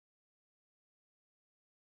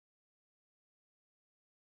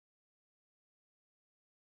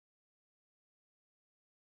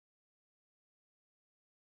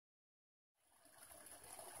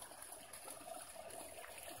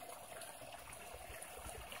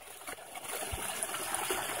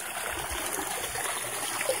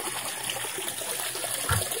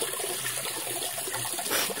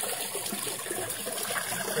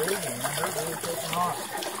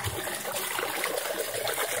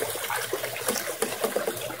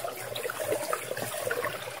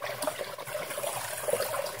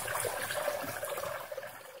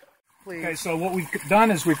Okay, so what we've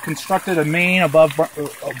done is we've constructed a main above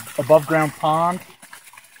ground pond.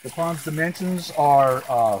 The pond's dimensions are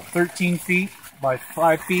 13 feet by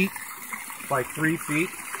 5 feet by 3 feet.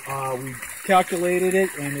 We calculated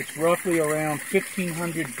it, and it's roughly around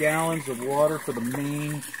 1,500 gallons of water for the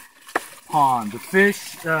main pond. The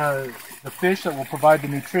fish that will provide the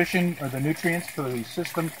nutrition or the nutrients for the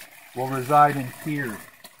system will reside in here.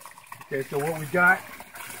 Okay, so what we've got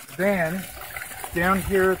then down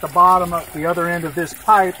here at the bottom, at the other end of this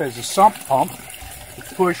pipe, is a sump pump.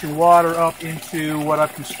 It's pushing water up into what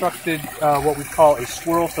I've constructed, what we call a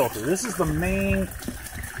swirl filter. This is the main,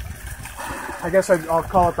 I guess I'll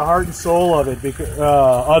call it the heart and soul of it, because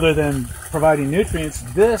other than providing nutrients,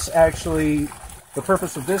 this actually, the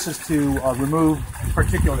purpose of this is to remove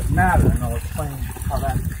particulate matter, and I'll explain how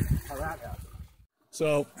that happens.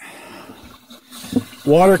 So,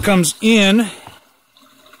 water comes in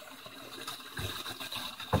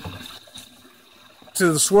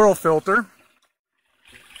to the swirl filter.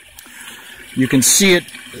 You can see it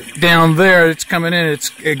down there. It's coming in.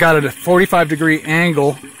 It got at a 45-degree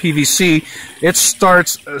angle, PVC. It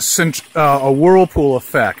starts a whirlpool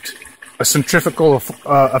effect, a centrifugal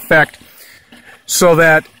effect, so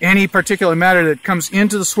that any particulate matter that comes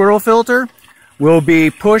into the swirl filter will be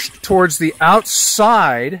pushed towards the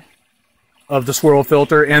outside of the swirl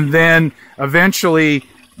filter and then eventually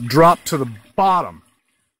drop to the bottom.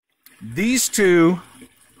 These two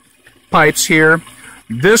pipes here,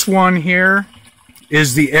 this one here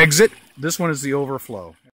is the exit, this one is the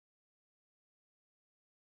overflow.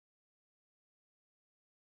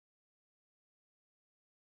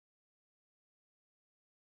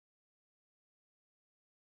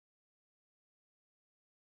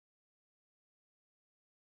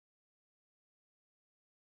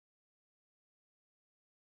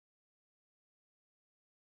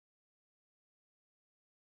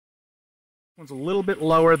 One's a little bit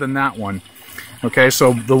lower than that one. Okay,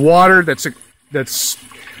 so the water that's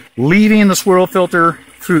leaving the swirl filter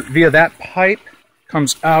through via that pipe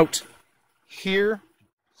comes out here.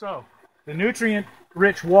 So the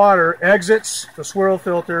nutrient-rich water exits the swirl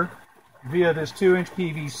filter via this 2-inch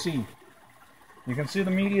PVC. You can see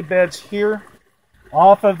the media beds here.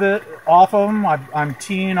 Off of them, I'm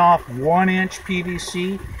teeing off 1-inch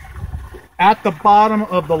PVC. At the bottom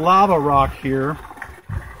of the lava rock here.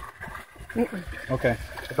 Okay.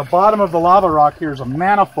 At the bottom of the lava rock here is a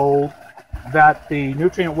manifold that the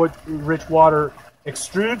nutrient-rich water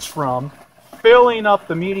extrudes from, filling up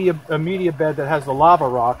the media bed that has the lava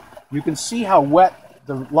rock. You can see how wet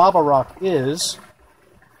the lava rock is,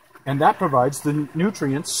 and that provides the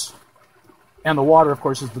nutrients, and the water, of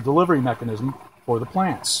course, is the delivery mechanism for the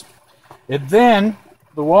plants. The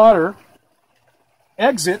water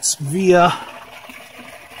exits via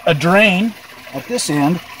a drain at this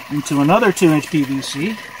end into another 2-inch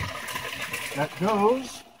PVC that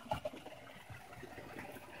goes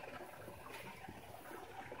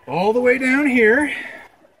all the way down here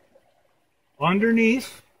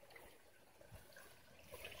underneath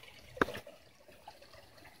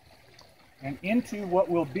and into what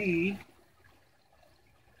will be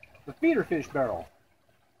the feeder fish barrel.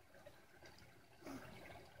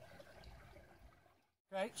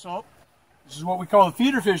 Okay, so this is what we call the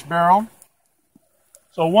feeder fish barrel.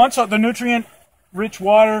 So once the nutrient-rich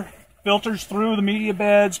water filters through the media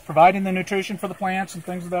beds, providing the nutrition for the plants and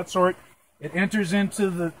things of that sort, it enters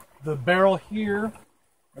into the barrel here,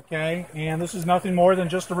 okay? And this is nothing more than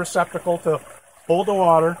just a receptacle to hold the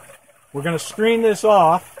water. We're going to screen this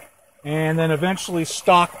off and then eventually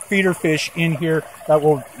stock feeder fish in here that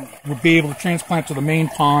will be able to transplant to the main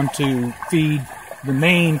pond to feed the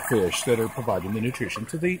main fish that are providing the nutrition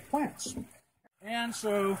to the plants. And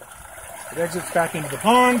so it exits back into the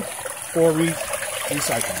pond for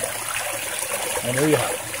recycling. And there you have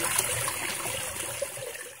it.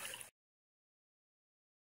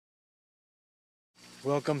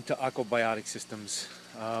 Welcome to Aquaponics Systems.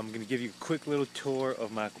 I'm going to give you a quick little tour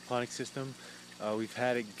of my aquaponics system. We've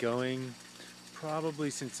had it going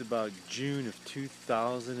probably since about June of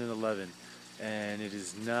 2011, and it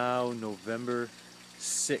is now November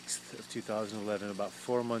 6th of 2011, about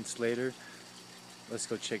 4 months later. Let's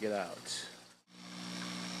go check it out.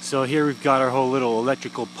 So here we've got our whole little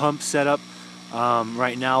electrical pump setup.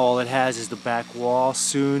 Right now all it has is the back wall.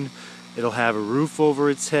 Soon it'll have a roof over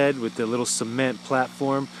its head with the little cement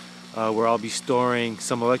platform where I'll be storing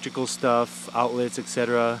some electrical stuff, outlets,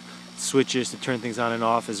 etc., switches to turn things on and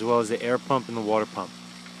off, as well as the air pump and the water pump.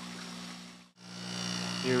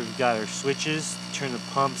 Here we've got our switches to turn the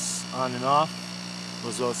pumps on and off,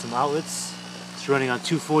 as well as some outlets. It's running on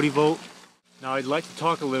 240 volt. Now I'd like to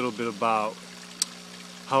talk a little bit about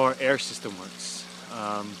how our air system works.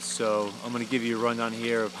 So I'm going to give you a rundown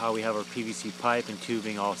here of how we have our PVC pipe and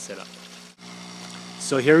tubing all set up.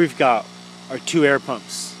 So here we've got our 2 air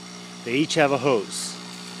pumps. They each have a hose.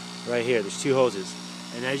 Right here, there's 2 hoses.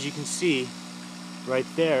 And as you can see, right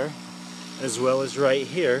there, as well as right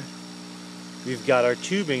here, we've got our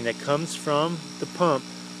tubing that comes from the pump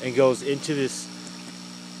and goes into this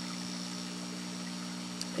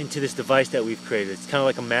device that we've created. It's kind of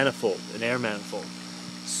like a manifold, an air manifold.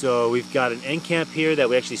 So we've got an end cap here that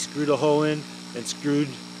we actually screwed a hole in and screwed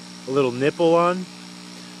a little nipple on.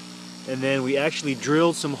 And then we actually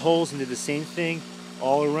drilled some holes into the same thing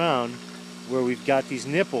all around where we've got these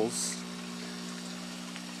nipples.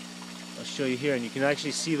 I'll show you here, and you can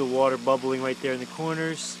actually see the water bubbling right there in the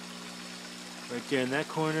corners. Right there in that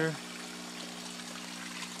corner.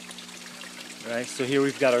 Alright, so here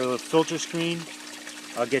we've got our little filter screen.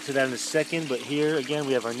 I'll get to that in a second, but here again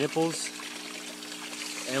we have our nipples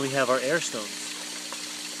and we have our air stones.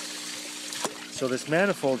 So this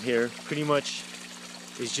manifold here pretty much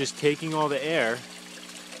is just taking all the air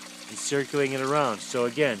and circulating it around. So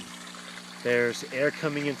again, there's air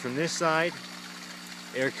coming in from this side,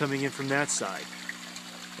 air coming in from that side.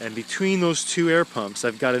 And between those 2 air pumps,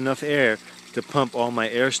 I've got enough air to pump all my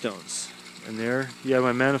air stones. And there you have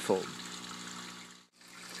my manifold.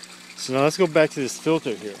 So now let's go back to this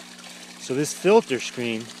filter here. So this filter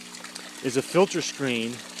screen is a filter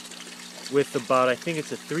screen with about, I think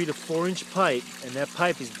it's a 3 to 4 inch pipe, and that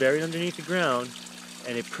pipe is buried underneath the ground,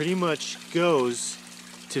 and it pretty much goes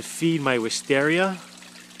to feed my wisteria.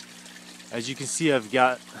 As you can see, I've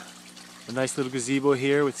got a nice little gazebo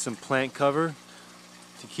here with some plant cover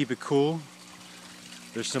to keep it cool.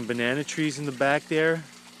 There's some banana trees in the back there,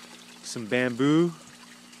 some bamboo,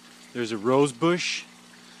 there's a rose bush.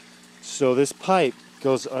 So this pipe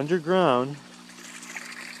goes underground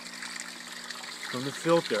from the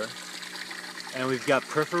filter, and we've got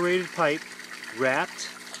perforated pipe wrapped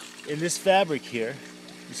in this fabric here,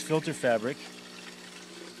 this filter fabric,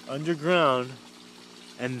 underground,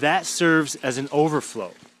 and that serves as an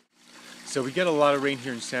overflow. So we get a lot of rain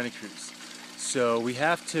here in Santa Cruz, so we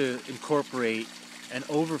have to incorporate an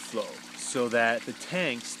overflow so that the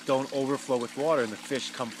tanks don't overflow with water and the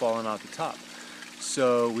fish come falling out the top.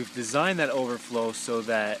 So we've designed that overflow so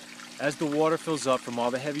that as the water fills up from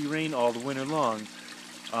all the heavy rain all the winter long,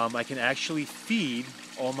 I can actually feed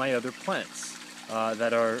all my other plants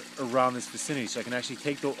that are around this vicinity. So I can actually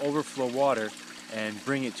take the overflow water and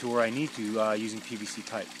bring it to where I need to using PVC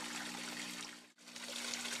pipe.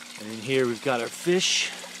 And in here we've got our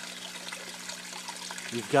fish.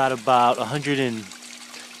 We've got about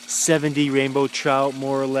 170 rainbow trout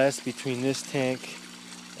more or less between this tank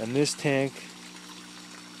and this tank.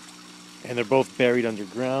 And they're both buried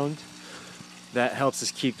underground. That helps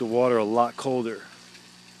us keep the water a lot colder.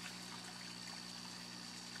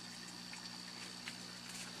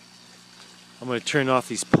 I'm going to turn off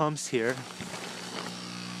these pumps here.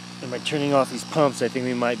 And by turning off these pumps, I think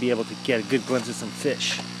we might be able to get a good glimpse of some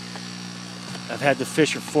fish. I've had the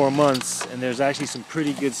fish for 4 months, and there's actually some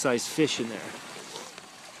pretty good sized fish in there.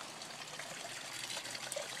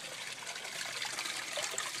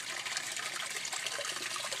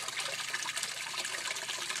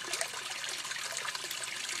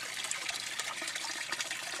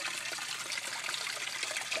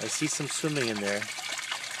 I see some swimming in there.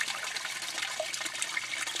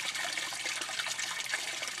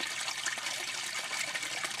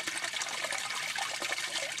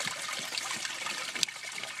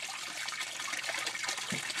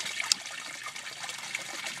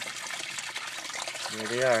 There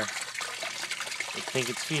they are. I think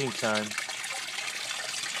it's feeding time.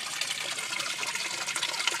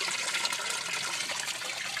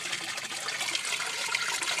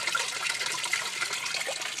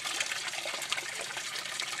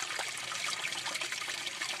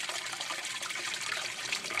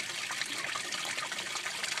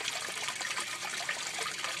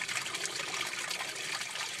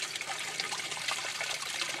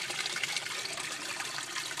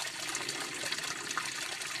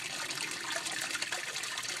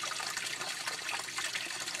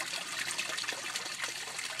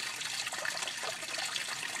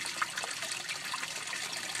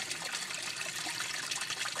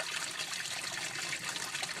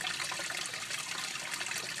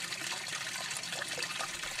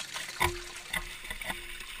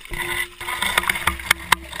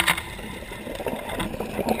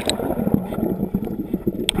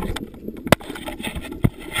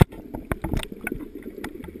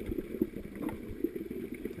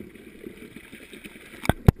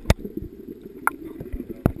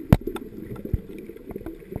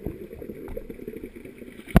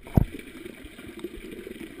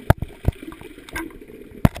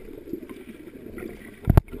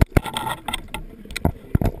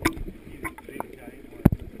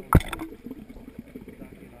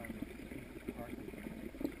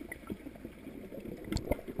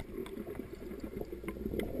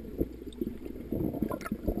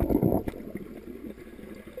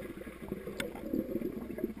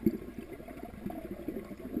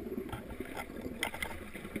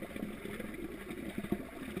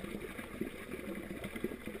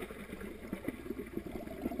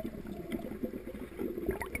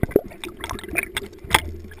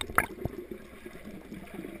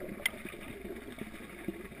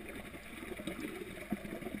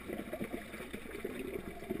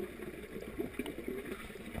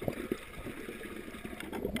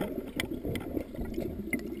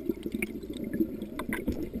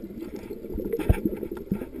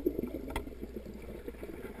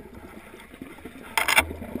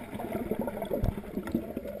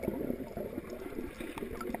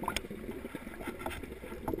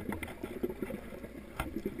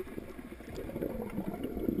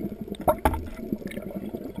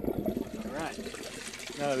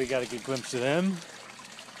 Now that we got a good glimpse of them,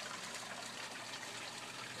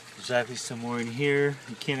 there's actually some more in here.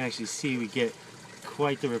 You can't actually see, we get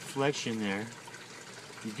quite the reflection there.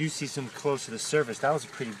 You do see some close to the surface. That was a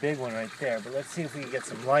pretty big one right there, but let's see if we can get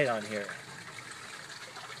some light on here.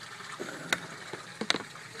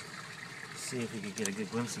 See if we can get a good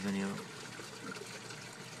glimpse of any of them.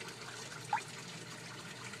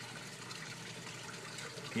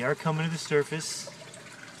 They are coming to the surface.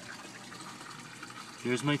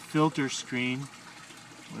 Here's my filter screen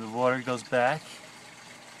where the water goes back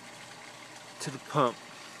to the pump,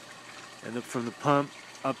 and then from the pump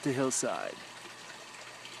up the hillside.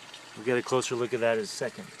 We'll get a closer look at that in a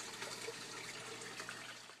second.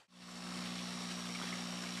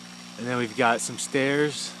 And then we've got some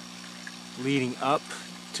stairs leading up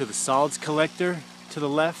to the solids collector to the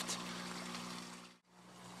left.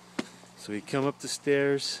 So we come up the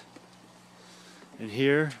stairs, and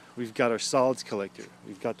here we've got our solids collector.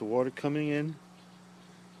 We've got the water coming in,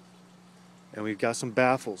 and we've got some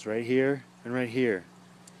baffles right here and right here.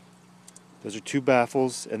 Those are two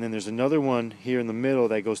baffles, and then there's another one here in the middle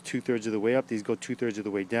that goes 2/3 of the way up. These go 2/3 of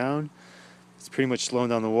the way down. It's pretty much slowing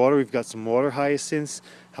down the water. We've got some water hyacinths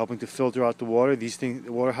helping to filter out the water. These things,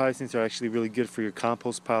 the water hyacinths, are actually really good for your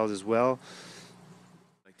compost piles as well.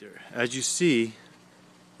 As you see,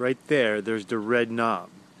 right there, there's the red knob.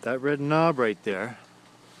 That red knob right there,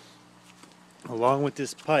 along with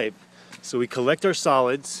this pipe. So we collect our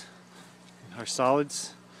solids. Our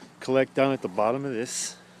solids collect down at the bottom of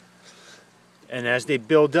this. And as they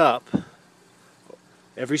build up,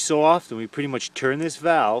 every so often we pretty much turn this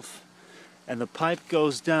valve and the pipe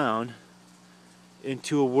goes down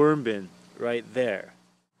into a worm bin right there.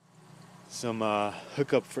 Some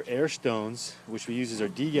hookup for air stones, which we use as our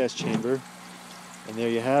degas chamber. And there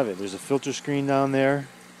you have it. There's a filter screen down there.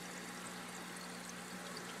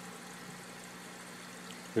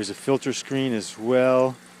 There's a filter screen as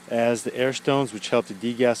well as the air stones, which help to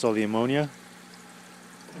degas all the ammonia.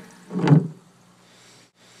 And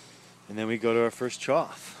then we go to our first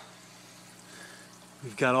trough.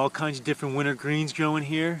 We've got all kinds of different winter greens growing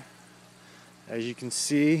here. As you can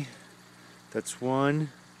see, that's 1,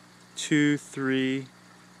 2, 3,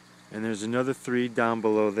 and there's another 3 down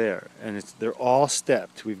below there. And they're all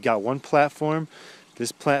stepped. We've got one platform,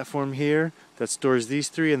 this platform here, that stores these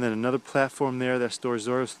 3, and then another platform there that stores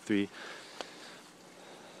those 3.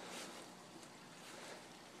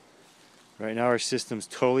 Right now our system's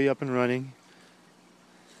totally up and running.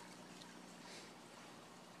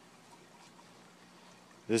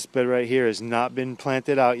 This bed right here has not been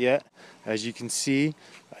planted out yet. As you can see,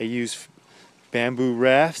 I use bamboo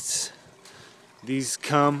rafts. These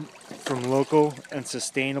come from local and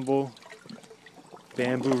sustainable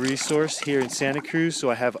bamboo resource here in Santa Cruz, so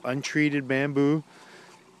I have untreated bamboo.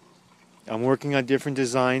 I'm working on different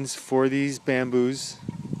designs for these bamboos.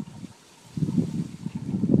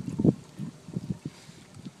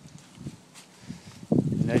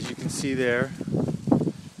 And as you can see there,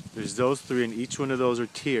 there's those 3, and each one of those are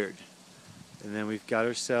tiered. And then we've got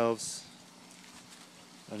ourselves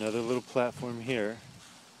another little platform here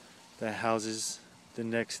that houses the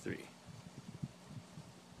next 3.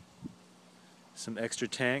 Some extra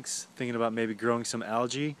tanks, thinking about maybe growing some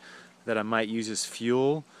algae that I might use as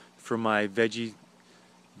fuel for my veggie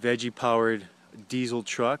powered diesel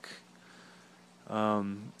truck.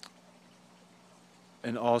 And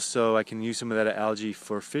also I can use some of that algae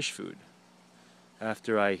for fish food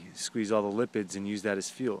after I squeeze all the lipids and use that as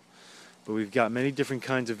fuel. But we've got many different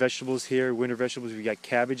kinds of vegetables here, winter vegetables. We've got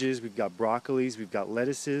cabbages, we've got broccolis, we've got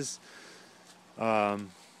lettuces,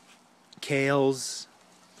 kales,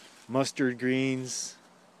 mustard greens,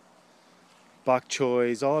 bok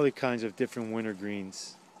choys, all other kinds of different winter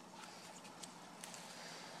greens.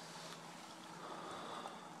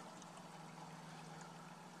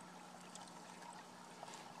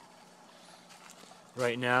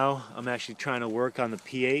 Right now, I'm actually trying to work on the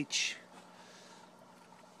pH.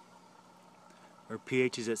 Our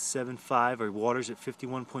pH is at 7.5. Our water's at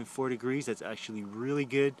 51.4 degrees. That's actually really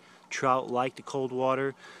good. Trout like the cold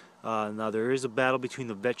water. Now there is a battle between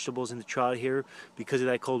the vegetables and the trout here because of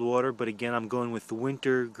that cold water, but again I'm going with the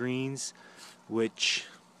winter greens, which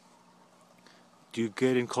do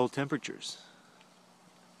good in cold temperatures.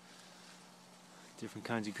 Different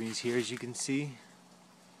kinds of greens here, as you can see.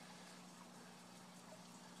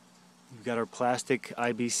 We've got our plastic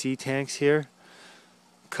IBC tanks here,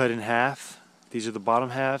 cut in half. These are the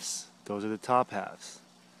bottom halves, those are the top halves.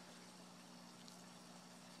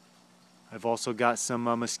 I've also got some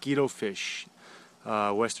mosquito fish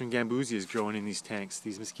Western gambusia is growing in these tanks.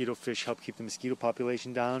 These mosquito fish help keep the mosquito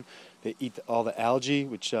population down. They eat all the algae,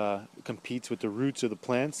 which competes with the roots of the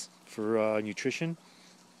plants for nutrition.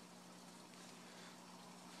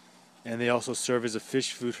 And they also serve as a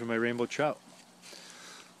fish food for my rainbow trout.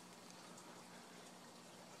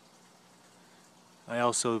 I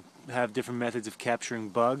also have different methods of capturing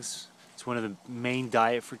bugs. It's one of the main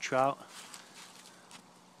diet for trout.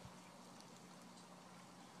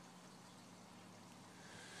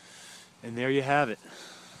 And there you have it.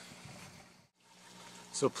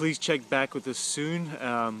 So please check back with us soon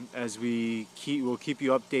as we'll keep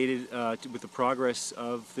you updated with the progress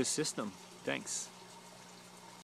of this system. Thanks.